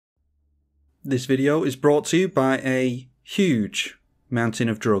This video is brought to you by a huge mountain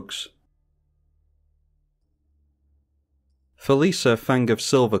of drugs. Felisa, Fang of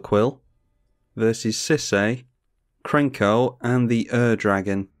Silverquill versus Sisay, Krenko and the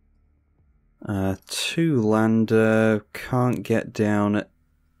Dragon. 2-lander, can't get down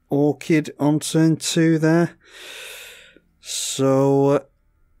Orchid on turn 2 there. So,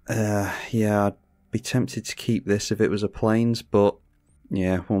 yeah, I'd be tempted to keep this if it was a Plains, but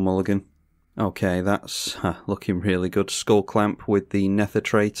yeah, one mulligan. Okay, that's looking really good. Skull Clamp with the Nether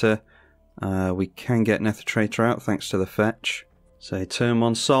Traitor. We can get Nether Traitor out thanks to the fetch. So turn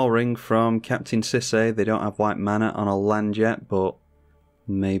 1 Sol Ring from Captain Sisay. They don't have white mana on a land yet, but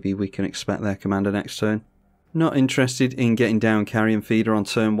maybe we can expect their commander next turn. Not interested in getting down Carrion Feeder on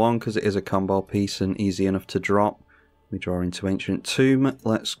turn 1 because it is a combo piece and easy enough to drop. We draw into Ancient Tomb.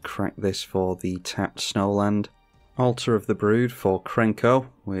 Let's crack this for the tapped Snowland. Altar of the Brood for Krenko,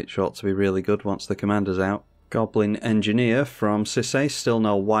 which ought to be really good once the commander's out. Goblin Engineer from Sisay, still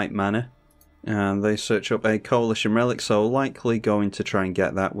no white mana. And they search up a Coalition Relic, so likely going to try and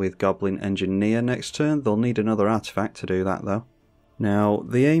get that with Goblin Engineer next turn. They'll need another artifact to do that though. Now,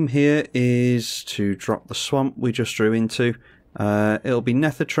 the aim here is to drop the swamp we just drew into. It'll be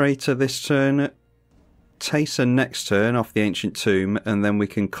Nether Traitor this turn, Taser next turn off the Ancient Tomb, and then we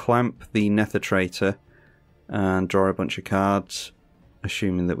can clamp the Nether Traitor and draw a bunch of cards,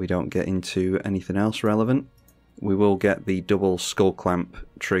 assuming that we don't get into anything else relevant. We will get the double Skull Clamp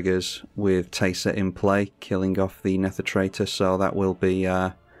triggers with Taser in play, killing off the Nether Traitor, so that will be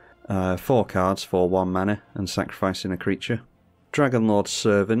 4 cards for 1 mana and sacrificing a creature. Dragonlord's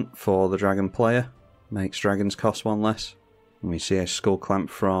Servant for the dragon player, makes dragons cost 1 less. And we see a Skull Clamp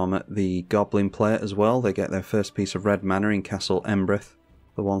from the Goblin player as well. They get their first piece of red mana in Castle Embreth.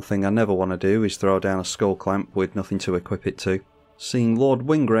 The one thing I never want to do is throw down a Skull Clamp with nothing to equip it to. Seeing Lord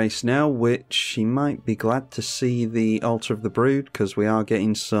Winggrace now, which he might be glad to see the Altar of the Brood, because we are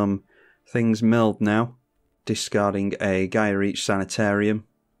getting some things milled now. Discarding a Gaia Reach Sanitarium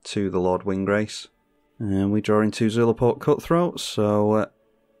to the Lord Winggrace. And we draw into Zulaport Cutthroat, so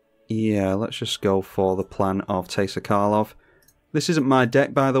yeah, let's just go for the plan of Taser Karlov. This isn't my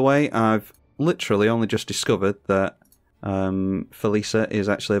deck, by the way. I've literally only just discovered that Felisa is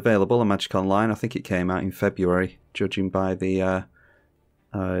actually available on Magic Online. I think it came out in February, judging by the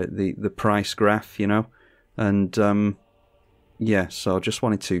price graph, you know. And yeah, so just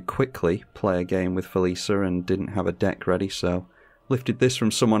wanted to quickly play a game with Felisa and didn't have a deck ready, so lifted this from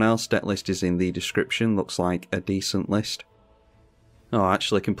someone else. Deck list is in the description. Looks like a decent list. Oh, I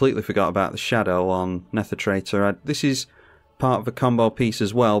actually completely forgot about the Shadow on Nether Traitor. This is part of a combo piece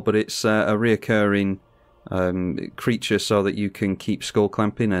as well, but it's a reoccurring creature so that you can keep Skull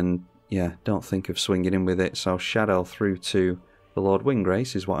Clamping, and yeah, don't think of swinging in with it. So Shadow through to the Lord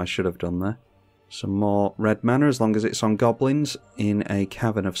Winggrace is what I should have done there. Some more red mana as long as it's on goblins in a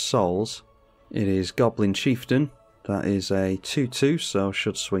Cavern of Souls. It is Goblin Chieftain. That is a 2/2, so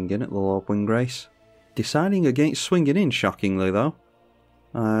should swing in at the Lord Winggrace. Deciding against swinging in, shockingly though.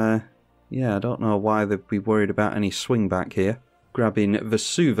 Yeah, I don't know why they'd be worried about any swing back here. Grabbing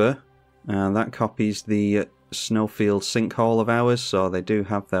Vesuva. And that copies the Snowfield Sinkhole of ours, so they do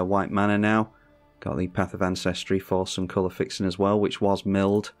have their white mana now. Got the Path of Ancestry for some colour fixing as well, which was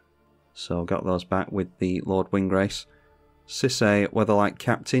milled. So got those back with the Lord Winggrace. Sisay, Weatherlight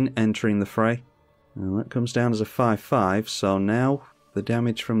Captain, entering the fray. And that comes down as a 5/5, so now the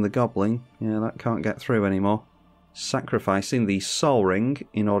damage from the Goblin, yeah, that can't get through anymore. Sacrificing the Sol Ring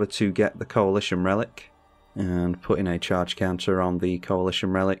in order to get the Coalition Relic. And putting a charge counter on the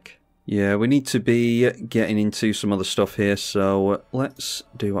Coalition Relic. Yeah, we need to be getting into some other stuff here, so let's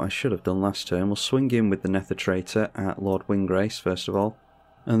do what I should have done last turn. We'll swing in with the Nether Traitor at Lord Winggrace, first of all.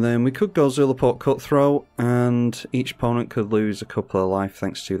 And then we could go Zulaport Cutthroat, and each opponent could lose a couple of life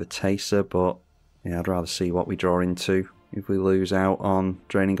thanks to the Taser, but yeah, I'd rather see what we draw into. If we lose out on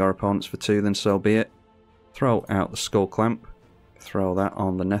draining our opponents for 2, then so be it. Throw out the Skull Clamp, throw that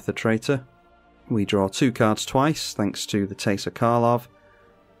on the Nether Traitor. We draw 2 cards twice, thanks to the Taser Karlov.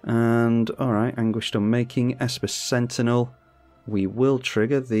 And, alright, Anguished Unmaking, Esper Sentinel. We will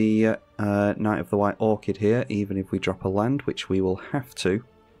trigger the Knight of the White Orchid here, even if we drop a land, which we will have to.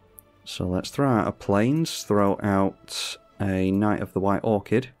 So let's throw out a Plains, throw out a Knight of the White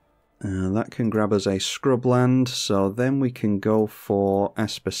Orchid. That can grab us a scrub land, so then we can go for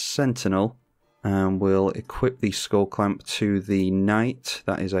Esper Sentinel. And we'll equip the Skull Clamp to the Knight.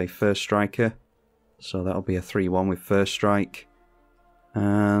 That is a first striker. So that'll be a 3/1 with first strike.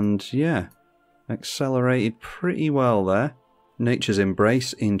 And yeah, accelerated pretty well there. Nature's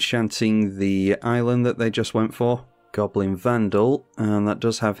Embrace, enchanting the island that they just went for. Goblin Vandal, and that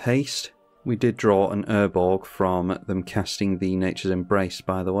does have haste. We did draw an Urborg from them casting the Nature's Embrace,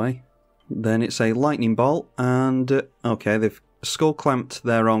 by the way. Then it's a Lightning Bolt, and okay, they've skull clamped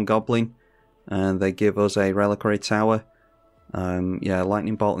their own Goblin, and they give us a Reliquary Tower. Yeah,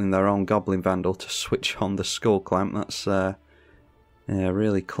 Lightning Bolting their own Goblin Vandal to switch on the skull clamp. That's yeah,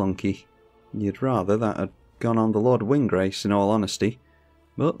 really clunky. You'd rather that had gone on the Lord Windgrace, in all honesty.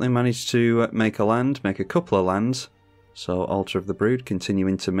 But they managed to make a couple of lands. So Altar of the Brood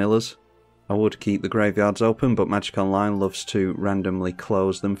continuing to mill us. I would keep the graveyards open, but Magic Online loves to randomly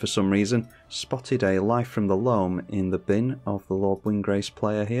close them for some reason. Spotted a Life from the Loam in the bin of the Lord Windgrace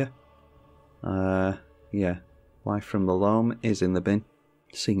player here. Yeah, Life from the Loam is in the bin.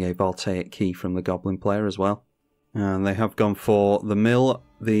 Seeing a Voltaic Key from the Goblin player as well. And they have gone for the mill,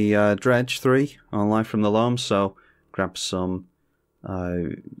 the Dredge 3 on Life from the Loam, so grab some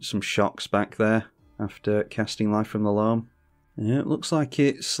shocks back there after casting Life from the Loam. Yeah, it looks like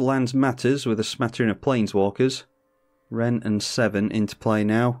it's lands matters with a smattering of Planeswalkers. Wrenn and 7 into play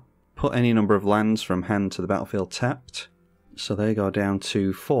now. Put any number of lands from hand to the battlefield tapped. So they go down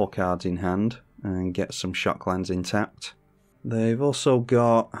to 4 cards in hand and get some shock lands in tapped. They've also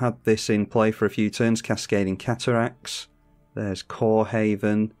had this in play for a few turns, Cascading Cataracts. There's Core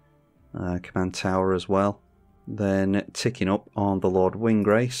Haven, Command Tower as well. Then ticking up on the Lord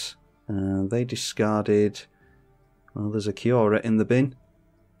Windgrace. They discarded... Well, there's a Kiora in the bin.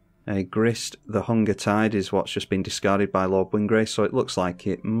 A Grist, the Hunger Tide is what's just been discarded by Lord Windgrace, so it looks like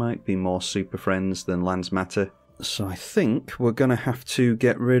it might be more Super Friends than Lands Matter. So I think we're going to have to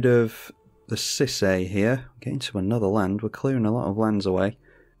get rid of the Sisay here. Getting to another land, we're clearing a lot of lands away.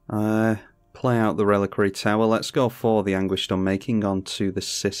 Play out the Reliquary Tower. Let's go for the Anguished Unmaking onto the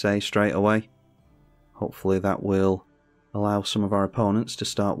Sisay straight away. Hopefully that will allow some of our opponents to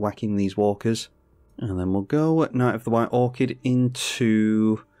start whacking these walkers. And then we'll go Knight of the White Orchid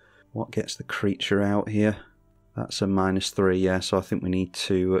into... What gets the creature out here? That's a -3, yeah, so I think we need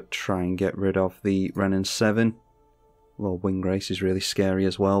to try and get rid of the Wrenn and 7. Lord Windgrace is really scary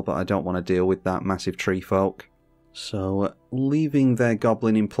as well, but I don't want to deal with that massive tree folk. So, leaving their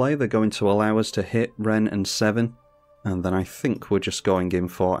Goblin in play, they're going to allow us to hit Wrenn and 7. And then I think we're just going in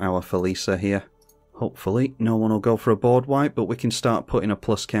for our Felisa here. Hopefully, no one will go for a board wipe, but we can start putting a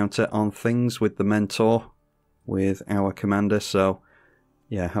plus counter on things with the Mentor, with our Commander, so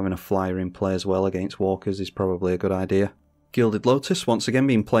yeah, having a flyer in play as well against walkers is probably a good idea. Gilded Lotus once again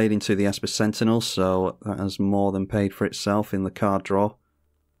being played into the Esper Sentinel, so that has more than paid for itself in the card draw.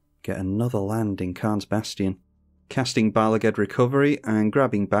 Get another land in Kharn's Bastion. Casting Balaged Recovery and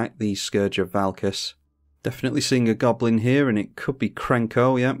grabbing back the Scourge of Valkus. Definitely seeing a Goblin here, and it could be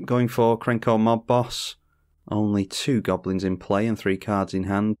Krenko, yep, going for Krenko Mob Boss. Only 2 Goblins in play and 3 cards in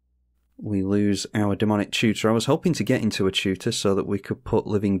hand. We lose our Demonic Tutor. I was hoping to get into a Tutor so that we could put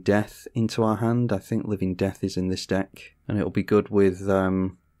Living Death into our hand. I think Living Death is in this deck, and it'll be good with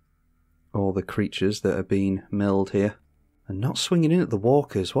all the creatures that are being milled here. And not swinging in at the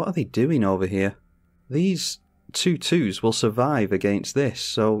walkers. What are they doing over here? These 2/2s will survive against this,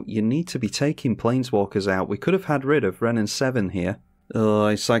 so you need to be taking Planeswalkers out. We could have had rid of Wrenn and 7 here.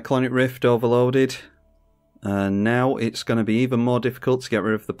 Oh, Cyclonic Rift overloaded. And now it's going to be even more difficult to get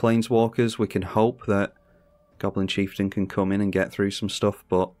rid of the Planeswalkers. We can hope that Goblin Chieftain can come in and get through some stuff,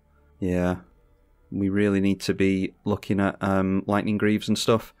 but yeah, we really need to be looking at Lightning Greaves and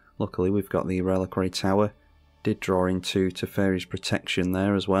stuff. Luckily we've got the Reliquary Tower. Did draw into Teferi's Protection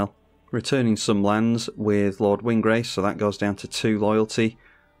there as well. Returning some lands with Lord Windgrace, so that goes down to 2 loyalty.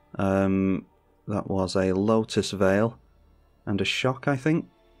 That was a Lotus Veil and a Shock, I think.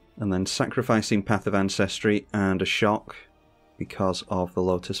 And then sacrificing Path of Ancestry and a Shock because of the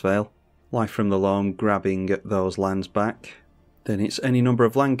Lotus Veil. Life from the Loam grabbing those lands back. Then it's any number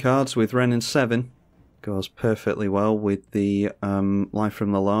of land cards with Wrenn and 7. Goes perfectly well with the Life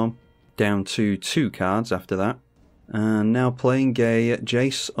from the Loam. Down to 2 cards after that. And now playing a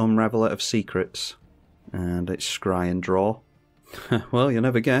Jace, Unraveler of Secrets. And it's scry and draw. Well, you'll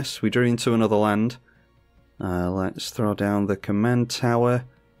never guess. We drew into another land. Let's throw down the Command Tower.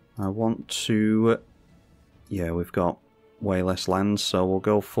 I want to... Yeah, we've got way less lands, so we'll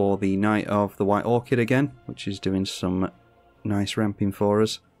go for the Knight of the White Orchid again, which is doing some nice ramping for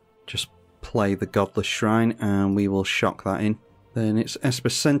us. Just play the Godless Shrine, and we will shock that in. Then it's Esper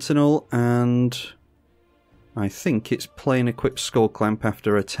Sentinel, and... I think it's playing Equipped Skull Clamp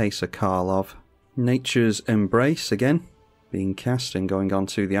after a Teysa Karlov. Nature's Embrace again, being cast and going on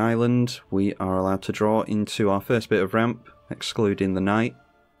to the island. We are allowed to draw into our first bit of ramp, excluding the Knight,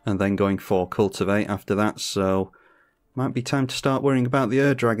 and then going for Cultivate after that, so might be time to start worrying about the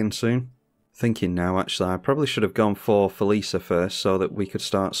Ur-Dragon soon. Thinking now, actually, I probably should have gone for Felisa first so that we could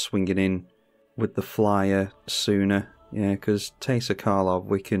start swinging in with the flyer sooner. Yeah, because Teysa Karlov,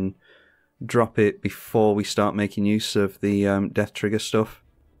 we can drop it before we start making use of the death trigger stuff.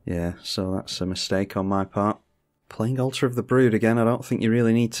 Yeah, so that's a mistake on my part. Playing Altar of the Brood again, I don't think you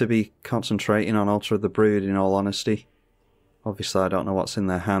really need to be concentrating on Altar of the Brood in all honesty. Obviously I don't know what's in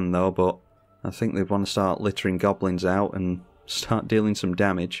their hand though, but I think they'd want to start littering goblins out and start dealing some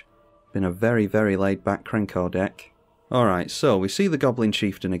damage. Been a very, very laid back Krenko deck. Alright, so we see the Goblin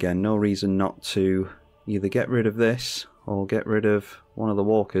Chieftain again, no reason not to either get rid of this or get rid of one of the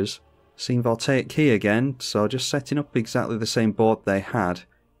walkers. Seen Voltaic Key again, so just setting up exactly the same board they had.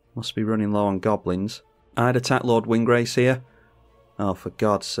 Must be running low on goblins. I'd attack Lord Windgrace here. Oh, for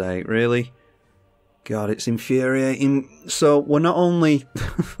God's sake, really? God, it's infuriating. So we're not only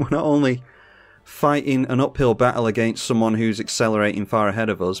fighting an uphill battle against someone who's accelerating far ahead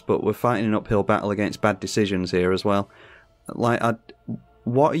of us, but we're fighting an uphill battle against bad decisions here as well. Like,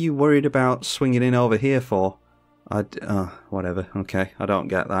 what are you worried about swinging in over here for? Whatever. Okay, I don't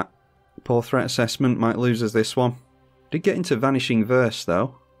get that. Poor threat assessment, might lose us this one. Did get into Vanishing Verse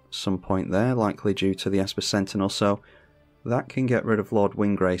though, at some point there, likely due to the Esper Sentinel, so that can get rid of Lord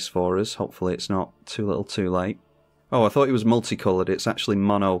Windgrace for us. Hopefully it's not too little too late. Oh, I thought it was multicoloured. It's actually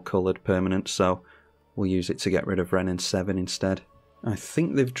mono-coloured permanent, so we'll use it to get rid of Renin 7 instead. I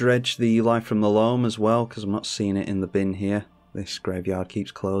think they've dredged the Life from the Loam as well, because I'm not seeing it in the bin here. This graveyard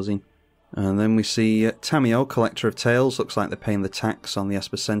keeps closing. And then we see Tamiyo, Collector of Tales. Looks like they're paying the tax on the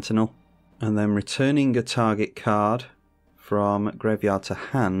Esper Sentinel. And then returning a target card from graveyard to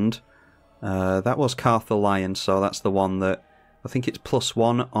hand. That was Karth the Lion, so that's the one that... I think it's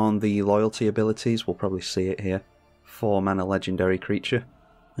 +1 on the loyalty abilities. We'll probably see it here. 4-mana legendary creature.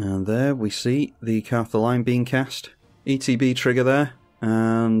 And there we see the Karth the Lion being cast. ETB trigger there.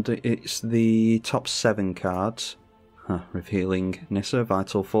 And it's the top 7 cards. Revealing Nissa,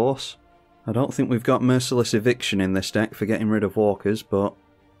 Vital Force. I don't think we've got Merciless Eviction in this deck for getting rid of walkers, but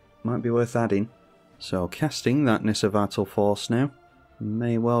might be worth adding. So casting that Nissa Vital Force now.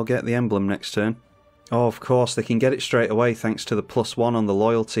 May well get the emblem next turn. Oh, of course, they can get it straight away thanks to the +1 on the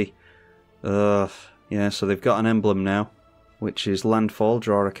loyalty. Yeah, so they've got an emblem now, which is landfall,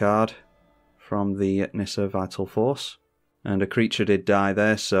 draw a card from the Nissa Vital Force. And a creature did die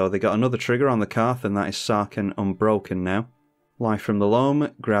there, so they got another trigger on the Karth, and that is Sarkhan Unbroken now. Life from the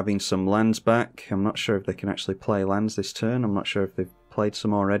Loam, grabbing some lands back. I'm not sure if they can actually play lands this turn. I'm not sure if they've played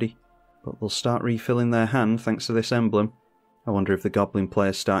some already. But they'll start refilling their hand thanks to this emblem. I wonder if the Goblin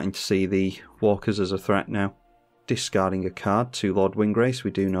player's starting to see the walkers as a threat now. Discarding a card to Lord Windgrace. We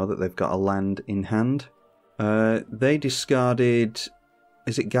do know that they've got a land in hand. They discarded...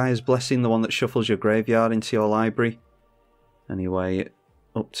 Is it Gaia's Blessing, the one that shuffles your graveyard into your library? Anyway,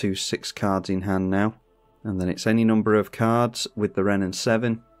 up to 6 cards in hand now. And then it's any number of cards with the Renin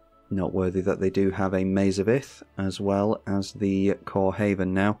 7. Noteworthy that they do have a Maze of Ith, as well as the Core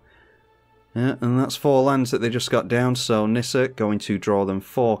Haven now. And that's 4 lands that they just got down, so Nissa going to draw them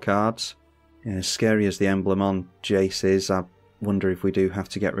 4 cards. Yeah, as scary as the emblem on Jace is, I wonder if we do have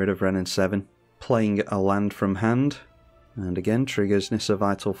to get rid of Renin 7. Playing a land from hand, and again triggers Nissa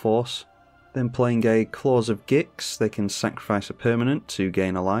Vital Force. Then playing a Claws of Gix, they can sacrifice a permanent to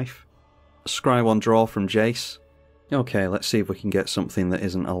gain a life. Scry 1 draw from Jace. Okay, let's see if we can get something that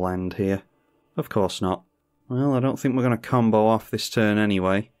isn't a land here. Of course not. Well, I don't think we're going to combo off this turn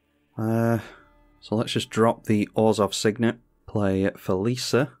anyway. So let's just drop the Orzhov Signet, play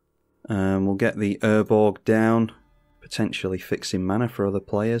Felisa, and we'll get the Urborg down, potentially fixing mana for other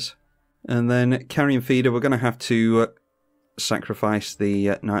players. And then Carrion Feeder, we're going to have to sacrifice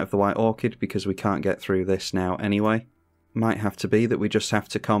the Knight of the White Orchid because we can't get through this now anyway. Might have to be that we just have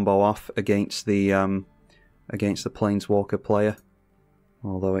to combo off against the Planeswalker player,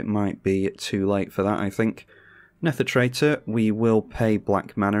 although it might be too late for that, I think. Nether Traitor, we will pay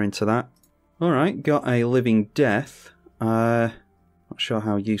black mana into that. Alright, got a Living Death. Not sure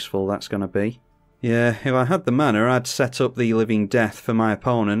how useful that's going to be. Yeah, if I had the mana, I'd set up the Living Death for my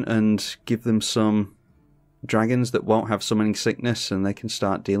opponent and give them some dragons that won't have summoning sickness and they can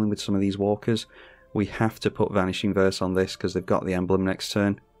start dealing with some of these walkers. We have to put Vanishing Verse on this because they've got the emblem next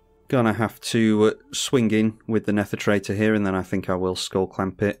turn. Gonna have to swing in with the Nether Traitor here, and then I think I will Skull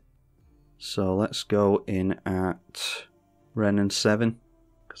Clamp it. So let's go in at Renin 7,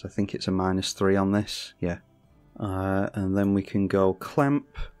 because I think it's a -3 on this, yeah. And then we can go Clamp,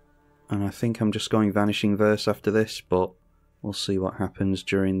 and I think I'm just going Vanishing Verse after this, but we'll see what happens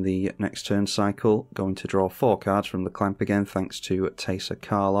during the next turn cycle. Going to draw 4 cards from the Clamp again, thanks to Teysa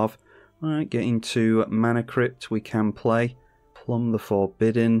Karlov. Alright, getting to Mana Crypt we can play. Plumb the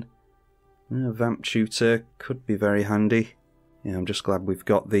Forbidden. Vamp Tutor could be very handy. Yeah, I'm just glad we've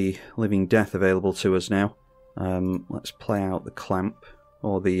got the Living Death available to us now. Let's play out the Clamp,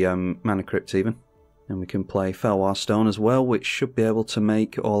 or the Mana Crypt even. And we can play Felwar Stone as well, which should be able to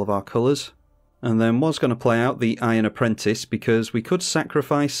make all of our colours. And then was going to play out the Iron Apprentice, because we could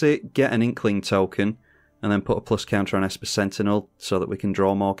sacrifice it, get an Inkling token, and then put a plus counter on Esper Sentinel so that we can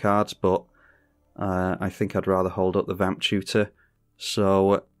draw more cards, but I think I'd rather hold up the Vamp Tutor.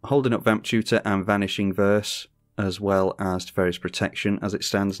 So holding up Vamp Tutor and Vanishing Verse, as well as Teferi's Protection as it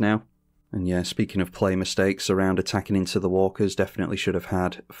stands now. And yeah, speaking of play mistakes around attacking into the Walkers, definitely should have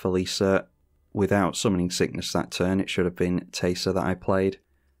had Felisa without Summoning Sickness that turn. It should have been Teysa that I played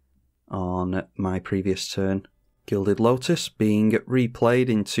on my previous turn. Gilded Lotus being replayed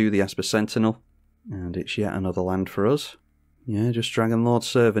into the Esper Sentinel, and it's yet another land for us. Yeah, just Dragon Lord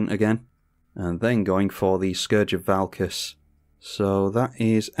Servant again. And then going for the Scourge of Valkus. So that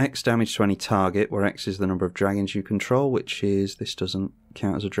is X damage to any target, where X is the number of dragons you control, which is, this doesn't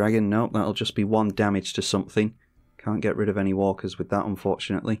count as a dragon, nope, that'll just be 1 damage to something. Can't get rid of any walkers with that,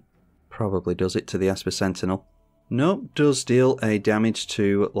 unfortunately. Probably does it to the Esper Sentinel. Nope, does deal a damage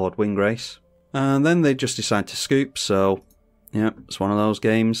to Lord Windgrace. And then they just decide to scoop, so yeah, it's one of those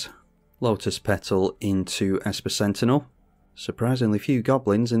games. Lotus Petal into Esper Sentinel. Surprisingly few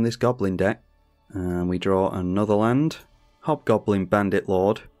goblins in this goblin deck. And we draw another land. Hobgoblin Bandit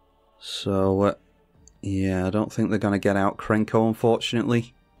Lord. So, yeah, I don't think they're going to get out Krenko,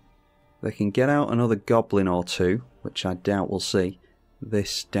 unfortunately. They can get out another goblin or two, which I doubt we'll see.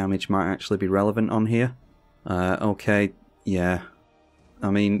 This damage might actually be relevant on here. Okay, yeah.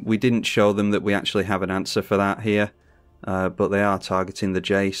 I mean, we didn't show them that we actually have an answer for that here. But they are targeting the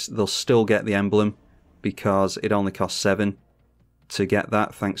Jace. They'll still get the emblem, because it only costs 7 to get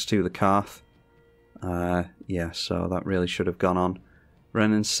that, thanks to the Karth. Yeah, so that really should have gone on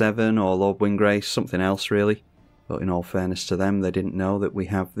Renan 7 or Lord Windgrace, something else really. But in all fairness to them, they didn't know that we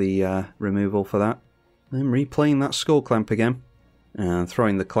have the removal for that. Then replaying that Skull Clamp again, and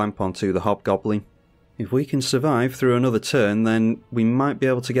throwing the Clamp onto the Hobgoblin. If we can survive through another turn, then we might be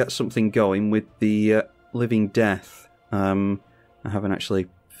able to get something going with the Living Death. I haven't actually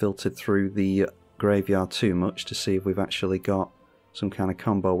filtered through the graveyard too much to see if we've actually got some kind of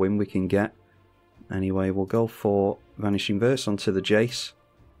combo win we can get. Anyway, we'll go for Vanishing Verse onto the Jace.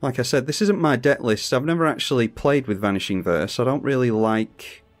 Like I said, this isn't my deck list. I've never actually played with Vanishing Verse. I don't really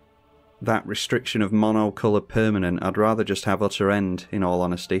like that restriction of mono-coloured permanent. I'd rather just have Utter End, in all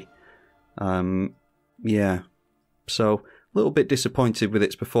honesty. Yeah, so a little bit disappointed with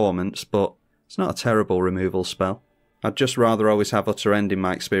its performance, but it's not a terrible removal spell. I'd just rather always have Utter End in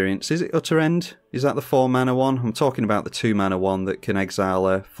my experience. Is it Utter End? Is that the 4 mana one? I'm talking about the 2 mana one that can exile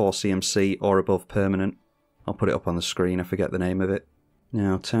a 4 CMC or above permanent. I'll put it up on the screen, I forget the name of it.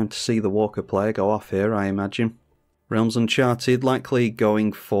 Now, time to see the Walker player go off here, I imagine. Realms Uncharted, likely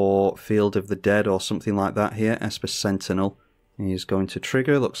going for Field of the Dead or something like that here. Esper Sentinel is going to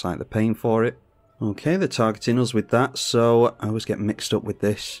trigger, looks like they're paying for it. Okay, they're targeting us with that, so I always get mixed up with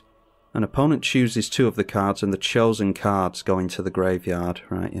this. An opponent chooses 2 of the cards and the chosen cards go into the graveyard.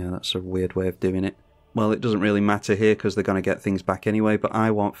 Right, yeah, that's a weird way of doing it. Well, it doesn't really matter here because they're going to get things back anyway, but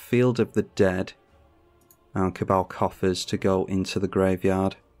I want Field of the Dead and Cabal Coffers to go into the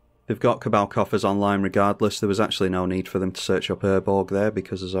graveyard. They've got Cabal Coffers online regardless. There was actually no need for them to search up Urborg there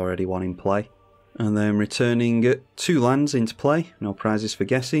because there's already one in play. And then returning 2 lands into play, no prizes for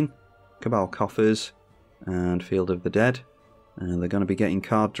guessing. Cabal Coffers and Field of the Dead. And they're going to be getting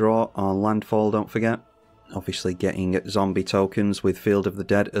card draw on landfall, don't forget. Obviously getting zombie tokens with Field of the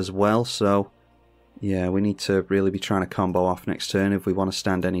Dead as well, so yeah, we need to really be trying to combo off next turn if we want to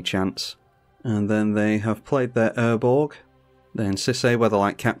stand any chance. And then they have played their Urborg. Then Sisay, whether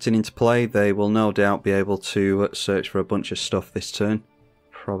like Captain into play, they will no doubt be able to search for a bunch of stuff this turn.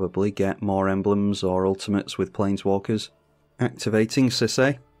 Probably get more emblems or ultimates with Planeswalkers. Activating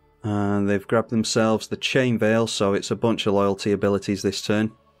Sisay. And they've grabbed themselves the Chain Veil, so it's a bunch of loyalty abilities this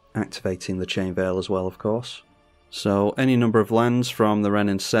turn. Activating the Chain Veil as well, of course. So any number of lands from the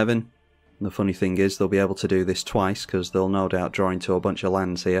Renan 7. The funny thing is they'll be able to do this twice, because they'll no doubt draw into a bunch of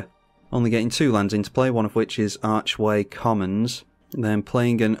lands here. Only getting 2 lands into play, one of which is Archway Commons. Then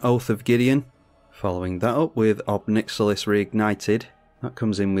playing an Oath of Gideon. Following that up with Ob Nixilis Reignited. That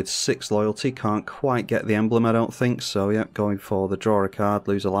comes in with 6 loyalty, can't quite get the emblem I don't think, so yeah, going for the draw a card,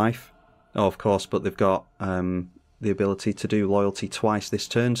 lose a life. Oh, of course, but they've got the ability to do loyalty twice this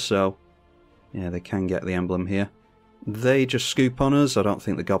turn, so yeah, they can get the emblem here. They just scoop on us. I don't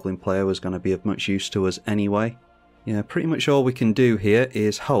think the Goblin player was going to be of much use to us anyway. Yeah, pretty much all we can do here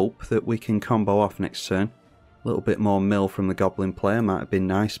is hope that we can combo off next turn. A little bit more mill from the Goblin player might have been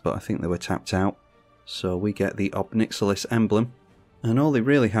nice, but I think they were tapped out. So we get the Obnixilis emblem. And all they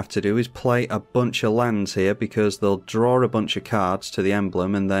really have to do is play a bunch of lands here, because they'll draw a bunch of cards to the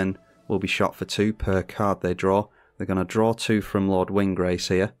emblem and then will be shot for 2 per card they draw. They're going to draw 2 from Lord Windgrace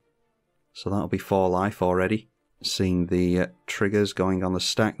here. So that'll be 4 life already. Seeing the triggers going on the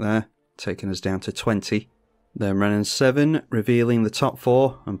stack there, taking us down to 20. Then Renin 7, revealing the top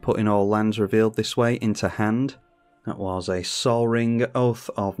 4 and putting all lands revealed this way into hand. That was a Sol Ring, Oath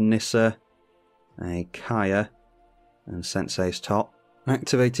of Nissa, a Kaya, and Sensei's top.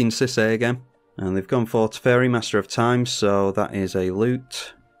 Activating Sisay again. And they've gone for Teferi, Master of Time, so that is a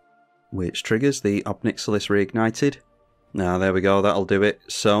loot, which triggers the Obnixilis Reignited. Now, there we go, that'll do it.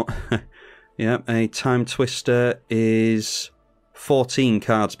 So, yeah, a Time Twister is 14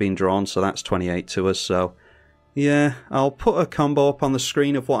 cards being drawn, so that's 28 to us, so... yeah, I'll put a combo up on the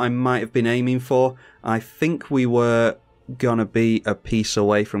screen of what I might have been aiming for. I think we were gonna be a piece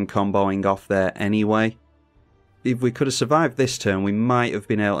away from comboing off there anyway. If we could have survived this turn, we might have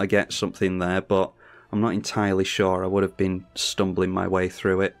been able to get something there, but I'm not entirely sure. I would have been stumbling my way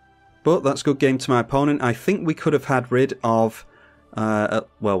through it. But that's a good game to my opponent. I think we could have had rid of...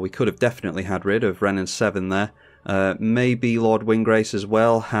 well, we could have definitely had rid of Renin 7 there. Maybe Lord Windgrace as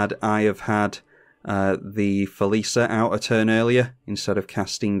well, had I have had... the Felisa out a turn earlier instead of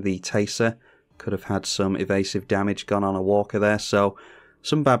casting the Taser. Could have had some evasive damage gone on a walker there, so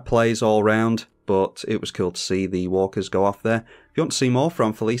some bad plays all round, but it was cool to see the walkers go off there. If you want to see more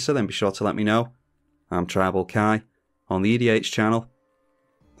from Felisa, then be sure to let me know. I'm tribalkai on the EDH channel.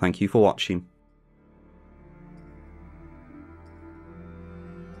 Thank you for watching.